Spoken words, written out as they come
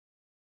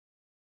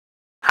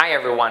Hi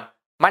everyone,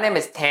 my name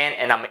is Tan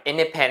and I'm an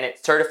independent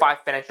certified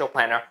financial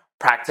planner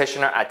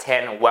practitioner at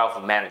Tan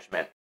Wealth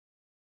Management.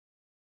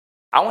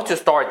 I want to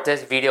start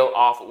this video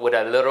off with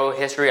a little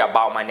history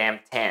about my name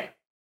Tan,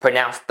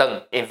 pronounced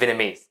Tung in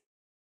Vietnamese,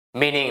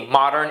 meaning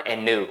modern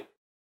and new.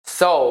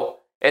 So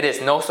it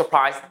is no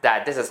surprise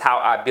that this is how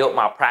I built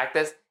my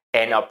practice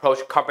and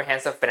approach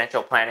comprehensive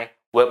financial planning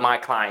with my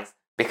clients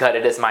because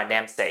it is my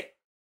namesake.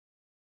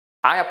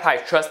 I apply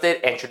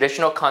trusted and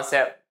traditional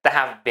concepts that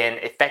have been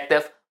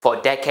effective for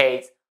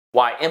decades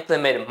while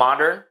implementing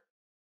modern,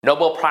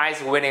 Nobel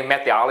Prize winning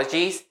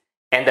methodologies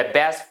and the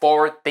best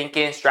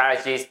forward-thinking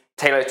strategies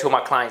tailored to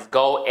my clients'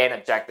 goals and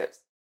objectives.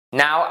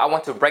 Now I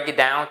want to break it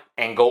down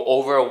and go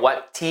over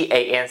what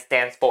TAN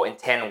stands for in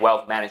Tan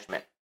Wealth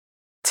Management.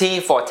 T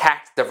for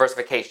tax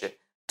diversification,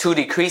 to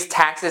decrease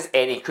taxes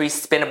and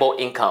increase spendable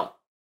income.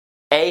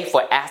 A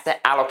for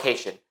asset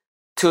allocation,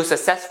 to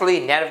successfully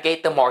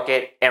navigate the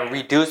market and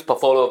reduce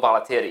portfolio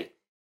volatility,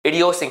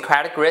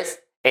 idiosyncratic risk,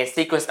 and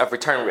sequence of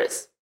return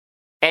risks.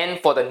 N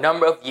for the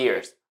number of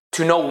years,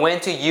 to know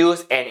when to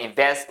use and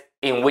invest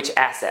in which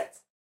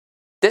assets.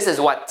 This is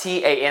what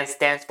TAN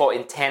stands for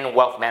in Tan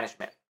Wealth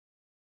Management.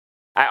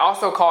 I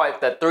also call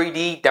it the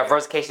 3D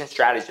diversification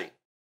strategy.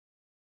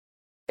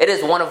 It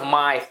is one of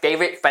my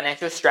favorite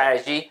financial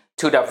strategies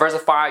to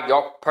diversify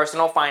your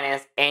personal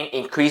finance and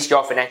increase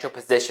your financial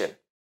position.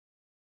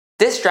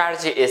 This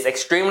strategy is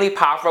extremely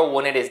powerful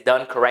when it is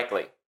done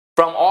correctly.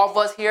 From all of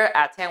us here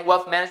at Tan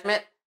Wealth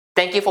Management,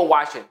 thank you for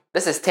watching.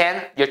 This is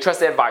Tan, your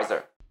trusted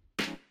advisor.